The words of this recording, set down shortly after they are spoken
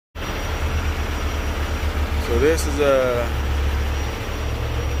So this is a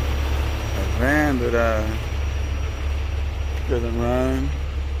van that doesn't run.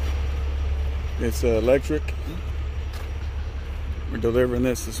 It's electric. We're delivering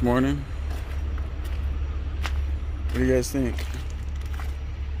this morning. What do you guys think?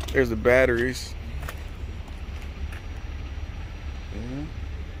 There's the batteries.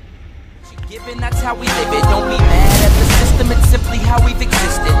 Given that's how we live it, don't be mad at the system, it's simply how we've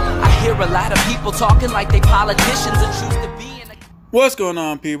existed. I hear a lot of people talking like they politicians and choose to be in a... What's going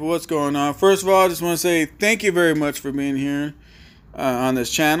on, people? What's going on? First of all, I just want to say thank you very much for being here on this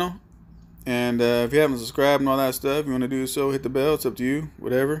channel. And if you haven't subscribed and all that stuff, you want to do so, hit the bell. It's up to you,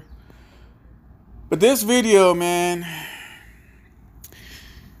 whatever. But this video, man,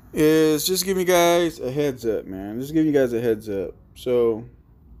 is just giving you guys a heads up, man. Just giving you guys a heads up. So,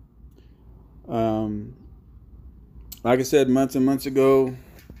 like I said months and months ago,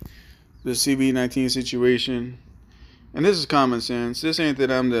 the CV-19 situation, and this is common sense. This ain't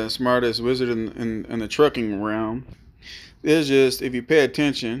that I'm the smartest wizard in the trucking realm. It's just, if you pay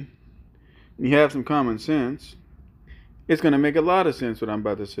attention and you have some common sense, it's going to make a lot of sense what I'm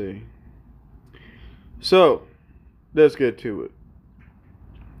about to say. So, let's get to it.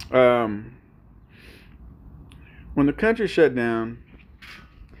 When the country shut down,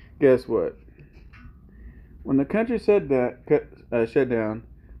 guess what? When the country shut down,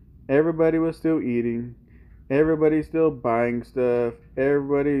 everybody was still eating. Everybody's still buying stuff.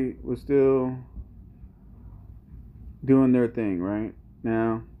 Everybody was still doing their thing, right?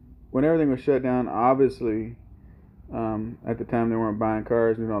 Now, when everything was shut down, obviously, at the time they weren't buying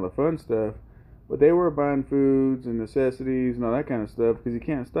cars and doing all the fun stuff, but they were buying foods and necessities and all that kind of stuff because you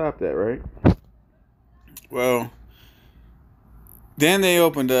can't stop that, right? Well, then they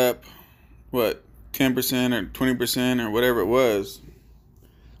opened up, what, 10% or 20% or whatever it was.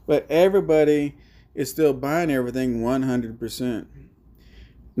 But everybody is still buying everything 100%.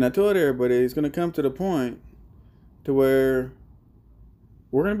 And I told everybody it's going to come to the point to where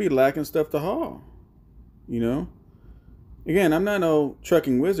we're going to be lacking stuff to haul. You know? Again, I'm not no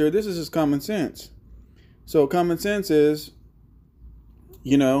trucking wizard. This is just common sense. So common sense is,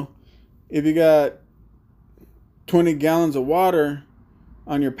 you know, if you got 20 gallons of water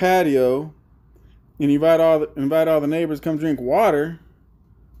on your patio and you invite all the neighbors to come drink water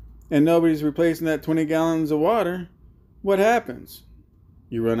and nobody's replacing that 20 gallons of water, what happens?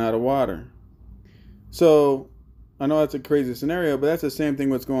 You run out of water. So I know that's a crazy scenario, but that's the same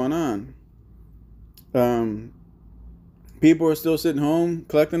thing what's going on. People are still sitting home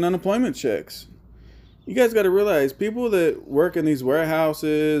collecting unemployment checks. You guys got to realize people that work in these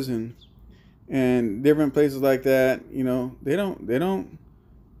warehouses and different places like that, you know, they don't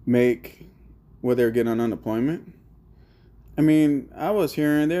make what they're getting on unemployment. I mean, I was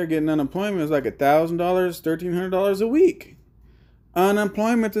hearing they're getting unemployment. It's like $1,000, $1,300 a week.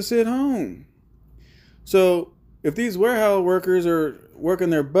 Unemployment to sit home. So if these warehouse workers are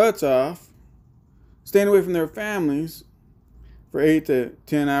working their butts off, staying away from their families for 8 to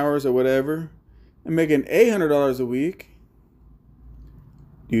 10 hours or whatever, and making $800 a week,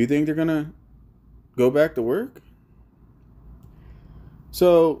 do you think they're going to go back to work?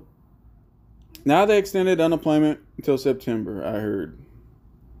 So now they extended unemployment until September, I heard.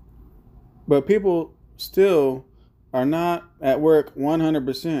 But people still are not at work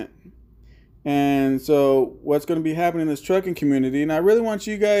 100%. And so what's going to be happening in this trucking community, and I really want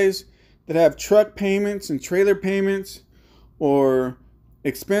you guys that have truck payments and trailer payments or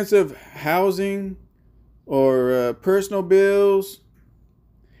expensive housing or personal bills,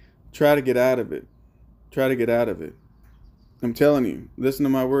 try to get out of it. Try to get out of it. I'm telling you, listen to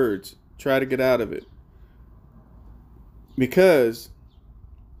my words. Try to get out of it. Because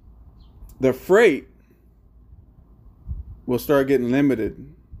the freight will start getting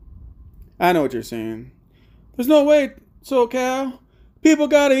limited. I know what you're saying. There's no way, SoCal. People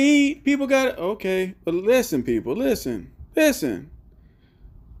gotta eat. People gotta... Okay, but listen, people. Listen.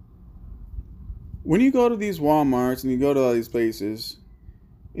 When you go to these Walmarts and you go to all these places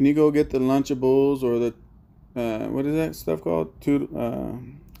and you go get the Lunchables or the... what is that stuff called?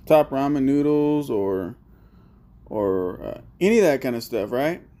 Top ramen noodles or any of that kind of stuff,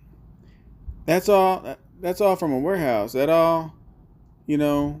 right? That's all from a warehouse. That all, you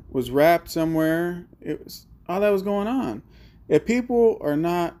know, was wrapped somewhere. It was all that was going on. If people are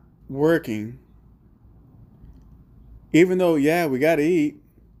not working, even though, yeah, we got to eat,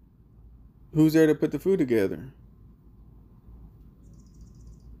 who's there to put the food together?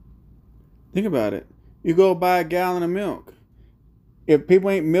 Think about it. You go buy a gallon of milk. If people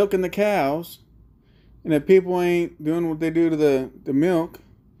ain't milking the cows, and if people ain't doing what they do to the milk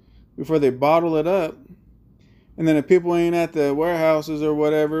before they bottle it up, And then if people ain't at the warehouses or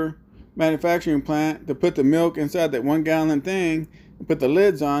whatever, manufacturing plant, to put the milk inside that 1 gallon thing and put the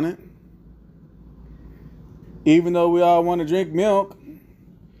lids on it, even though we all want to drink milk,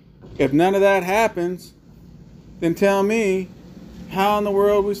 if none of that happens, then tell me how in the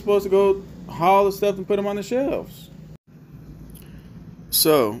world we're supposed to go haul the stuff and put them on the shelves.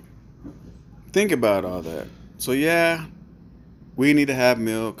 So, think about all that. So yeah, we need to have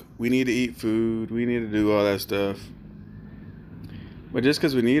milk. We need to eat food. We need to do all that stuff. But just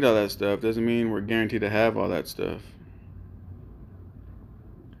because we need all that stuff doesn't mean we're guaranteed to have all that stuff.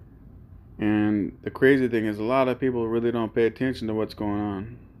 And the crazy thing is a lot of people really don't pay attention to what's going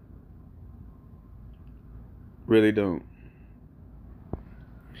on. Really don't.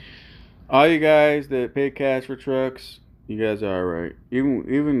 All you guys that pay cash for trucks, you guys are alright.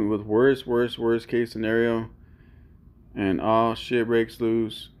 Even with worst case scenario and all shit breaks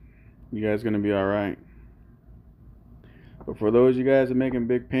loose, you guys gonna be alright. But for those of you guys that are making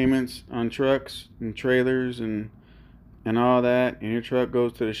big payments on trucks and trailers and all that, and your truck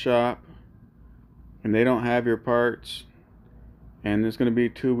goes to the shop and they don't have your parts, and it's gonna be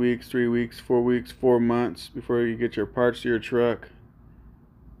 2 weeks, 3 weeks, 4 weeks, 4 months before you get your parts to your truck,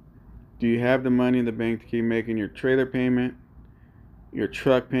 do you have the money in the bank to keep making your trailer payment, your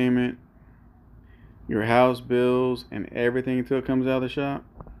truck payment, your house bills, and everything until it comes out of the shop?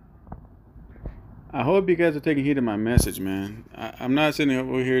 I hope you guys are taking heed of my message, man. I'm not sitting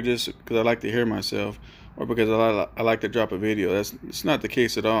over here just because I like to hear myself or because I like to drop a video. It's not the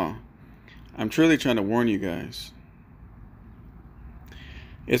case at all. I'm truly trying to warn you guys.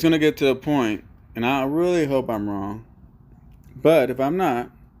 It's going to get to a point, and I really hope I'm wrong, but if I'm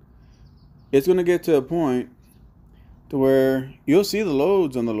not, it's going to get to a point to where you'll see the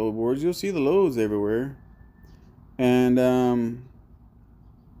loads on the load boards. You'll see the loads everywhere. And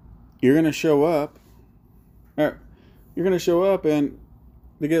you're going to show up. You're going to show up and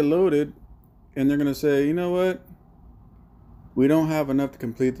they get loaded. And they're going to say, you know what? We don't have enough to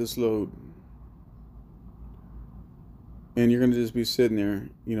complete this load. And you're going to just be sitting there.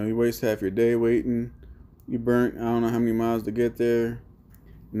 You know, you waste half your day waiting. You burnt, I don't know how many miles to get there.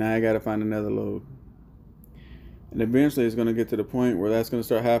 Now I got to find another load. And eventually it's going to get to the point where that's going to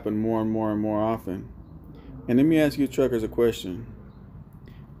start happening more and more and more often. And let me ask you truckers a question.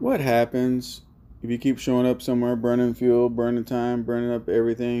 What happens if you keep showing up somewhere, burning fuel, burning time, burning up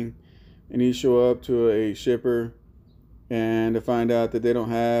everything, and you show up to a shipper and to find out that they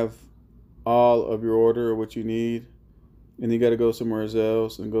don't have all of your order or what you need, and you got to go somewhere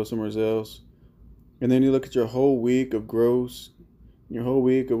else and go somewhere else. And then you look at your whole week of gross, your whole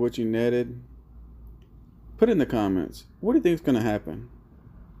week of what you netted. Put it in the comments. What do you think is going to happen?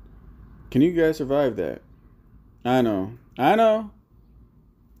 Can you guys survive that? I know. I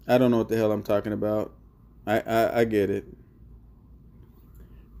don't know what the hell I'm talking about. I get it.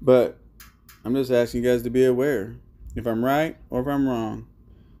 But I'm just asking you guys to be aware. If I'm right or if I'm wrong,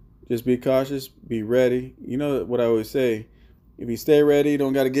 just be cautious, be ready. You know what I always say. If you stay ready, you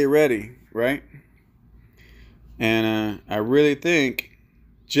don't got to get ready, right? And I really think,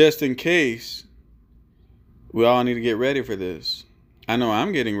 just in case, we all need to get ready for this. I know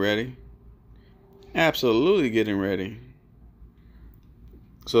I'm getting ready. Absolutely getting ready.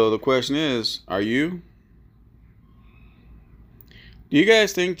 So the question is, are you? Do you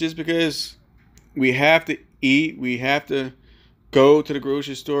guys think just because we have to eat, we have to go to the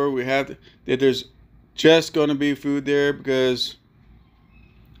grocery store, that there's just going to be food there because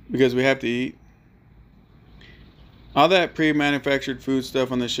we have to eat? All that pre-manufactured food stuff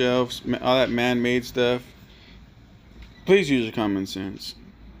on the shelves, all that man-made stuff, please use your common sense.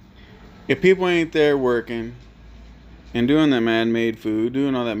 If people ain't there working and doing that man-made food,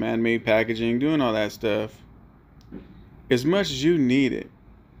 doing all that man-made packaging, doing all that stuff, as much as you need it,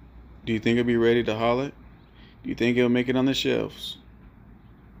 do you think it'll be ready to haul it? Do you think it'll make it on the shelves?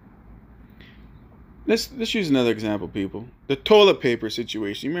 Let's use another example, people. The toilet paper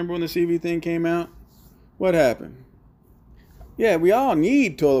situation. You remember when the CV thing came out? What happened? Yeah, we all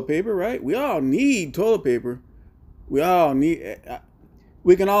need toilet paper, right? We all need toilet paper. We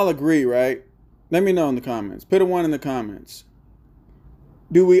can all agree, right? Let me know in the comments. Put a 1 in the comments.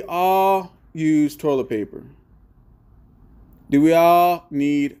 Do we all use toilet paper? Do we all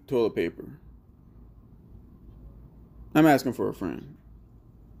need toilet paper? I'm asking for a friend.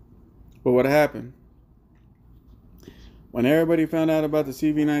 But what happened? When everybody found out about the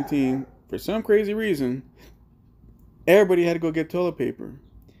CV-19, for some crazy reason, everybody had to go get toilet paper.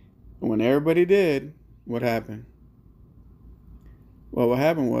 And when everybody did, what happened? Well, what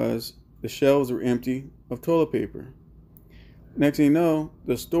happened was the shelves were empty of toilet paper. Next thing you know,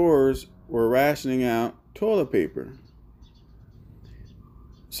 the stores were rationing out toilet paper.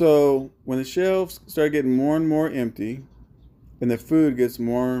 So when the shelves start getting more and more empty, and the food gets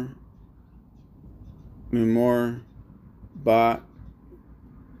more and more bought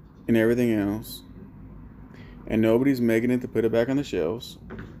and everything else, and nobody's making it to put it back on the shelves,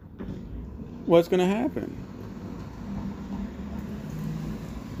 what's going to happen?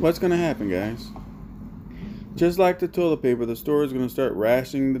 What's going to happen, guys? Just like the toilet paper, the store is going to start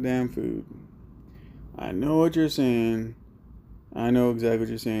rationing the damn food. I know what you're saying. I know exactly what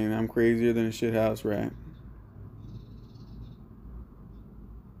you're saying. I'm crazier than a shithouse rat.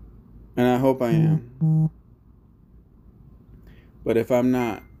 And I hope I am. But if I'm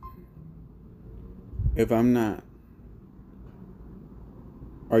not,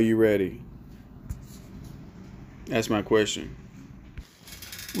 are you ready? That's my question.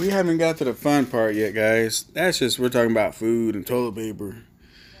 We haven't got to the fun part yet, guys. We're talking about food and toilet paper.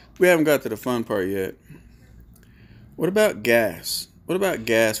 We haven't got to the fun part yet. What about gas? What about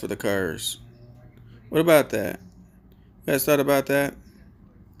gas for the cars? What about that? You guys thought about that?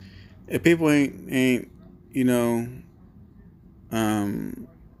 If people ain't hauling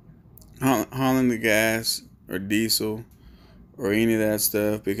the gas or diesel or any of that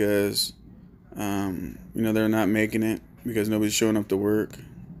stuff because they're not making it because nobody's showing up to work.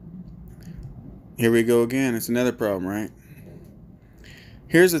 Here we go again. It's another problem, right?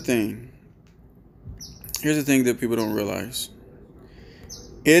 Here's the thing that people don't realize.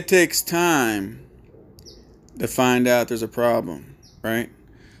 It takes time to find out there's a problem, right?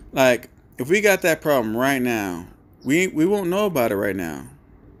 Like, if we got that problem right now, we won't know about it right now,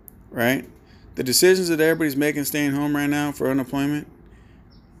 right? The decisions that everybody's making staying home right now for unemployment,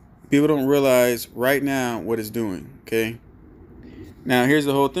 people don't realize right now what it's doing, okay? Now, here's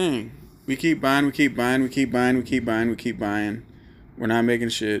the whole thing. We keep buying. We're not making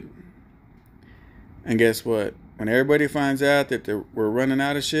shit. And guess what? When everybody finds out that we're running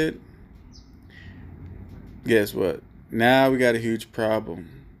out of shit, guess what? Now we got a huge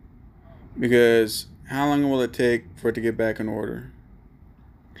problem. Because how long will it take for it to get back in order?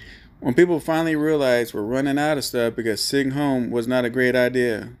 When people finally realize we're running out of stuff because sitting home was not a great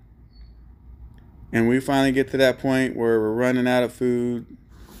idea, and we finally get to that point where we're running out of food.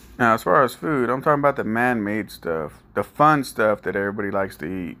 Now, as far as food, I'm talking about the man-made stuff, the fun stuff that everybody likes to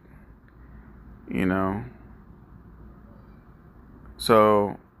eat,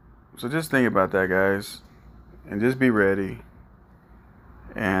 So just think about that, guys, and just be ready.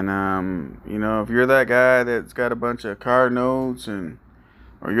 And if you're that guy that's got a bunch of car notes, or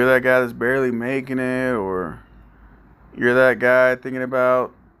you're that guy that's barely making it, or you're that guy thinking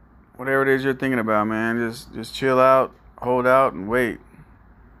about whatever it is you're thinking about, man, just chill out, hold out, and wait.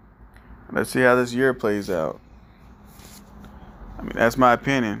 Let's see how this year plays out. I mean, that's my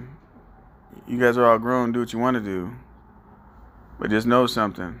opinion. You guys are all grown, do what you want to do. But just know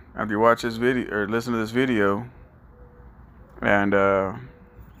something. After you watch this video, or listen to this video, and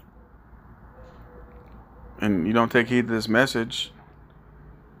you don't take heed to this message,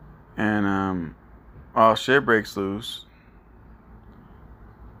 and all shit breaks loose,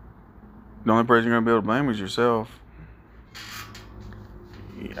 the only person you're going to be able to blame is yourself.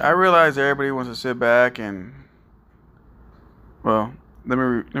 I realize everybody wants to sit back and, well, let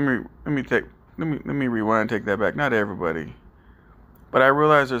me rewind and take that back. Not everybody, but I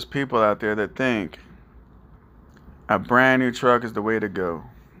realize there's people out there that think a brand new truck is the way to go,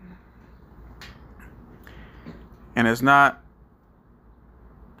 and it's not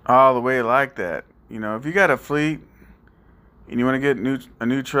all the way like that. If you got a fleet and you want to get a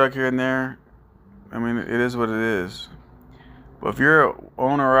new truck here and there, I mean, it is what it is. But if you're an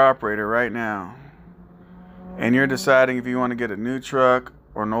owner or operator right now, and you're deciding if you want to get a new truck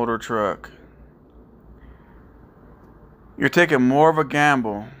or an older truck, you're taking more of a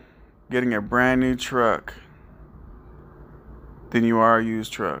gamble getting a brand new truck than you are a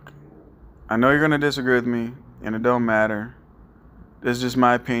used truck. I know you're going to disagree with me, and it don't matter. This is just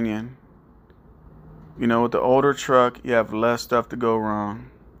my opinion. With the older truck, you have less stuff to go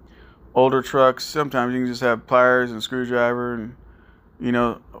wrong. Older trucks, sometimes you can just have pliers and screwdriver and,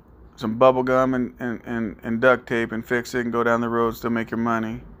 some bubble gum and duct tape and fix it and go down the road, still make your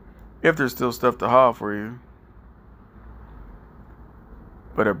money. If there's still stuff to haul for you.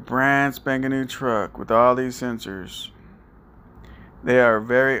 But a brand spanking new truck with all these sensors, they are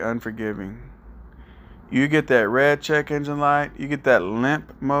very unforgiving. You get that red check engine light, you get that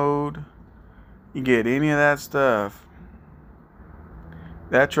limp mode, you get any of that stuff,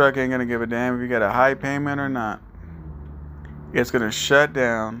 that truck ain't going to give a damn if you got a high payment or not. It's going to shut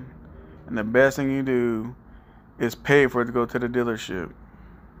down, and the best thing you do is pay for it to go to the dealership.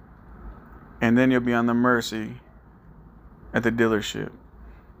 and then you'll be on the mercy at the dealership.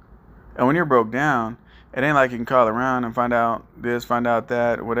 And when you're broke down, it ain't like you can call around and find out this, find out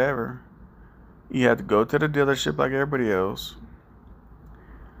that, whatever. You have to go to the dealership like everybody else,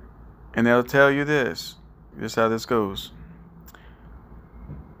 and they'll tell you this. This is how this goes.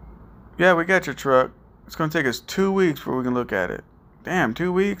 Yeah, we got your truck. It's going to take us 2 weeks before we can look at it. Damn,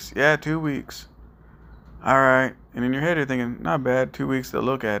 2 weeks? Yeah, 2 weeks. All right. And in your head, you're thinking, not bad, 2 weeks to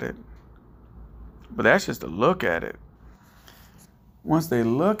look at it. But that's just to look at it. Once they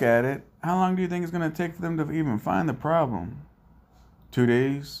look at it, how long do you think it's going to take for them to even find the problem? 2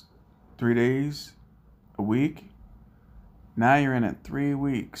 days? 3 days? A week? Now you're in at 3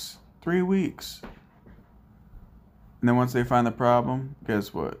 weeks. 3 weeks. And then once they find the problem,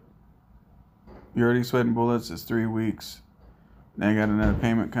 guess what? You're already sweating bullets. It's 3 weeks. Now you got another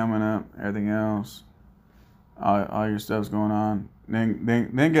payment coming up. Everything else. All your stuff's going on.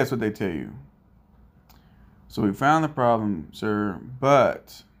 Then guess what they tell you? So we found the problem, sir,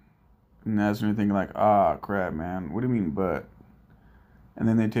 but... And that's when you're thinking like, ah, crap, man. What do you mean, but? And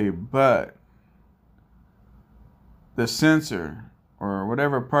then they tell you, but... the sensor, or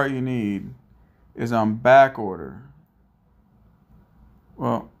whatever part you need, is on back order.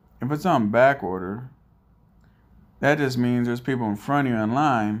 Well, if it's on back order, that just means there's people in front of you in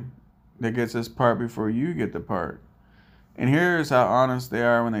line that gets this part before you get the part. And here's how honest they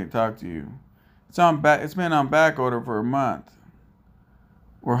are when they talk to you. It's been on back order for a month.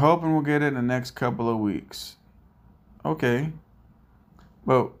 We're hoping we'll get it in the next couple of weeks. Okay.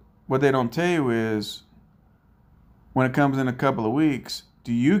 But what they don't tell you is, when it comes in a couple of weeks,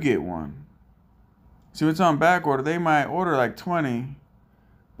 do you get one? See, when it's on back order, they might order like 20,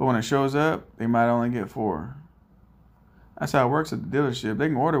 but when it shows up, they might only get 4. That's how it works at the dealership. They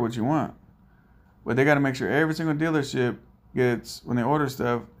can order what you want, but they got to make sure every single dealership gets, when they order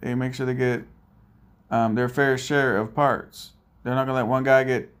stuff, they make sure they get their fair share of parts. They're not going to let one guy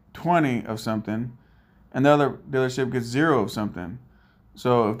get 20 of something and the other dealership gets 0 of something.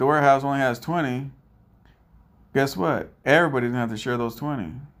 So if the warehouse only has 20, guess what? Everybody's going to have to share those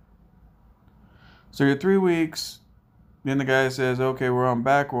 20. So you're 3 weeks. Then the guy says, okay, we're on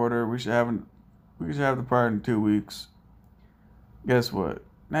back order. We should have the part in 2 weeks. Guess what?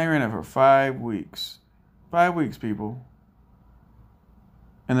 Now you're in it for 5 weeks. 5 weeks, people.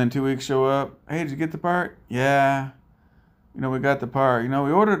 And then 2 weeks show up. Hey, did you get the part? Yeah. We got the part.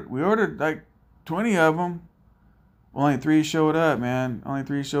 We ordered like 20 of them. Only 3 showed up, man. Only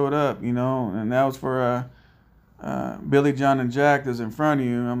 3 showed up, and that was for Billy, John, and Jack that's in front of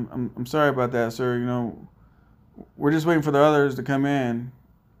you. I'm sorry about that, sir. We're just waiting for the others to come in.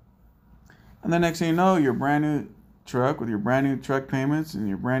 And then next thing you know, your brand new truck with your brand new truck payments and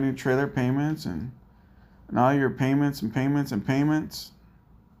your brand new trailer payments and all your payments and payments and payments.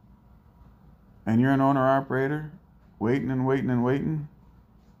 And you're an owner operator waiting and waiting and waiting.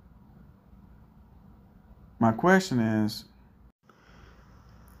 My question is,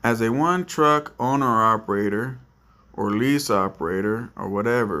 as a one truck owner operator or lease operator or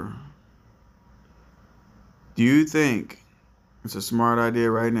whatever, do you think it's a smart idea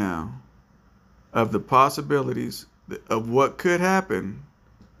right now of the possibilities of what could happen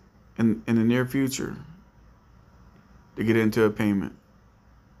in the near future to get into a payment?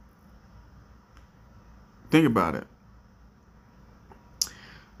 Think about it.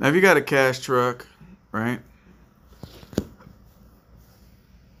 Now, if you got a cash truck, right?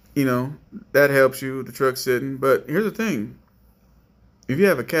 That helps you, the truck sitting. But here's the thing. If you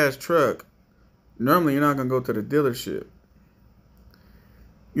have a cash truck, normally you're not going to go to the dealership.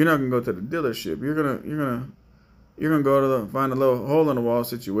 You're not going to go to the dealership. You're going to go to find a little hole in the wall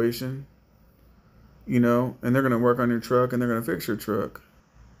situation, and they're going to work on your truck and they're going to fix your truck.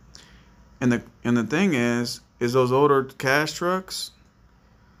 And the thing is those older cash trucks,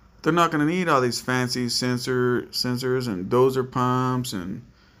 they're not going to need all these fancy sensors and dozer pumps and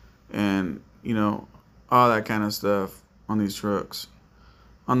all that kind of stuff on these trucks.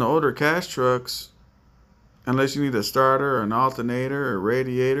 On the older cash trucks, unless you need a starter or an alternator or a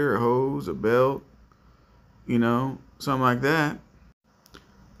radiator, a hose, a belt, something like that,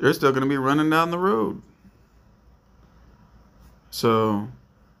 they're still going to be running down the road. So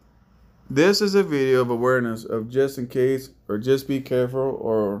this is a video of awareness of just in case, or just be careful,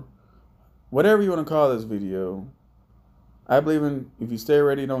 or whatever you want to call this video. I believe in, if you stay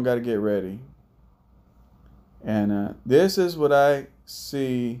ready, you don't got to get ready. And this is what I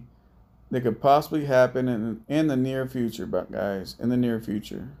see that could possibly happen in the near future, guys, in the near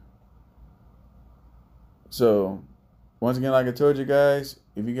future. So, once again, like I told you guys,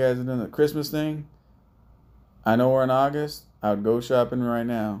 if you guys are doing the Christmas thing, I know we're in August, I would go shopping right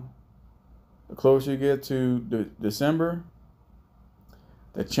now. the closer you get to December,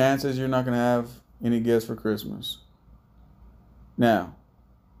 the chances you're not going to have any gifts for Christmas. Now,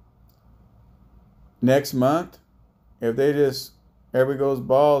 next month, if they just, everybody goes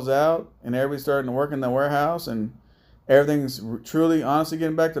balls out and everybody's starting to work in the warehouse and everything's truly, honestly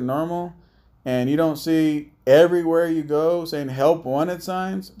getting back to normal, and you don't see everywhere you go saying help wanted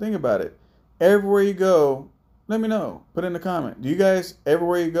signs, think about it. Everywhere you go, let me know. Put in the comment. Do you guys,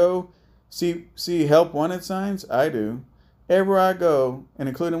 everywhere you go, see help wanted signs? I do. Everywhere I go, and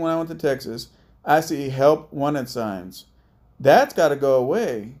including when I went to Texas, I see help wanted signs. That's got to go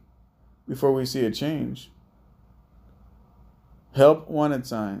away before we see a change. Help wanted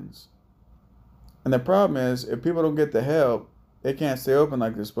signs. And the problem is, if people don't get the help, they can't stay open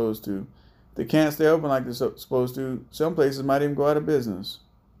like they're supposed to. If they can't stay open like they're supposed to, some places might even go out of business.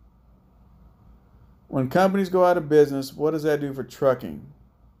 When companies go out of business, what does that do for trucking?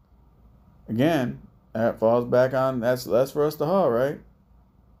 Again, that falls back on, that's less for us to haul, right?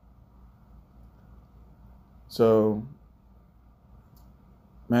 So,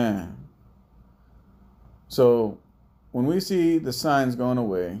 man. So, when we see the signs going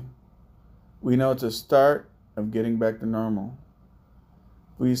away, we know it's a start of getting back to normal.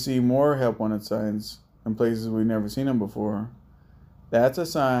 We see more help wanted signs in places we've never seen them before. That's a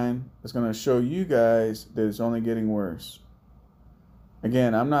sign that's going to show you guys that it's only getting worse.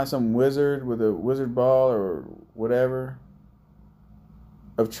 Again, I'm not some wizard with a wizard ball or whatever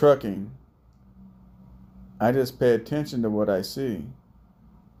of trucking. I just pay attention to what I see.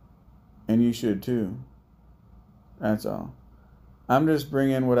 And you should too. That's all. I'm just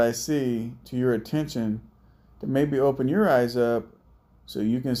bringing what I see to your attention to maybe open your eyes up so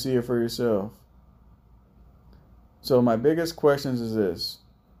you can see it for yourself. So my biggest questions is this.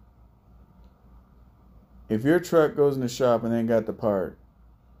 If your truck goes in the shop and they ain't got the part,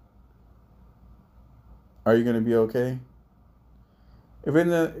 are you going to be okay? If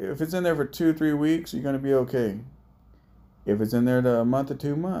it's in there for 2-3 weeks, you're going to be okay. If it's in there a month or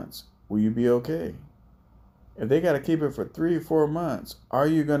 2 months, will you be okay? If they got to keep it for 3-4 months, are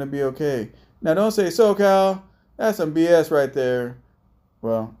you going to be okay? Now don't say, SoCal, that's some BS right there.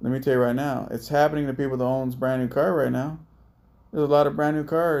 Well, let me tell you right now, it's happening to people that owns brand new car right now. There's a lot of brand new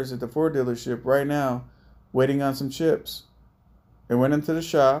cars at the Ford dealership right now waiting on some chips. They went into the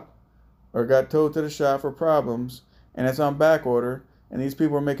shop or got towed to the shop for problems, and it's on back order, and these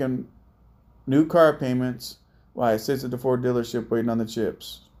people are making new car payments while it sits at the Ford dealership waiting on the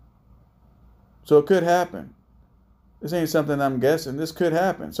chips. So it could happen. This ain't something I'm guessing. This could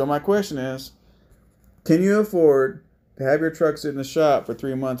happen. So my question is, can you afford to have your truck sit in the shop for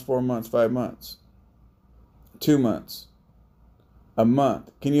 3 months, 4 months, 5 months, 2 months, a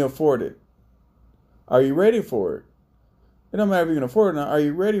month? Can you afford it? Are you ready for it? It don't matter if you can afford it or not. Are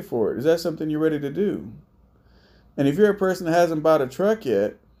you ready for it? Is that something you're ready to do? And if you're a person that hasn't bought a truck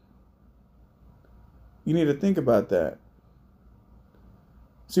yet, you need to think about that.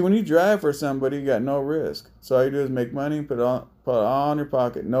 See, when you drive for somebody, you got no risk. So all you do is make money, put it all in your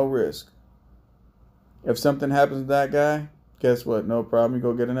pocket, no risk. If something happens to that guy, guess what? No problem. You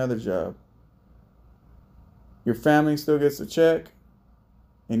go get another job. Your family still gets a check,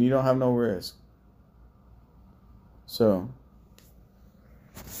 and you don't have no risk. So,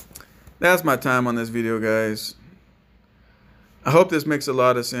 that's my time on this video, guys. I hope this makes a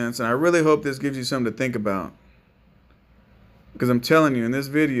lot of sense, and I really hope this gives you something to think about. Because I'm telling you, in this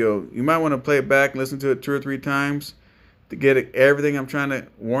video, you might want to play it back and listen to it 2 or 3 times to get everything I'm trying to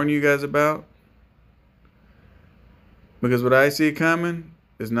warn you guys about. Because what I see coming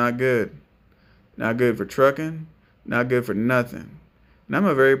is not good. Not good for trucking. Not good for nothing. And I'm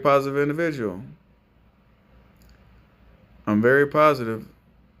a very positive individual. I'm very positive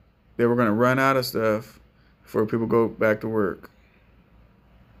that we're going to run out of stuff before people go back to work.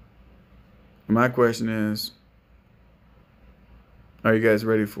 And my question is, are you guys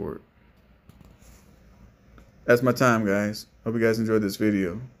ready for it? That's my time, guys. Hope you guys enjoyed this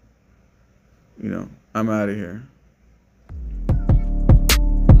video. I'm out of here.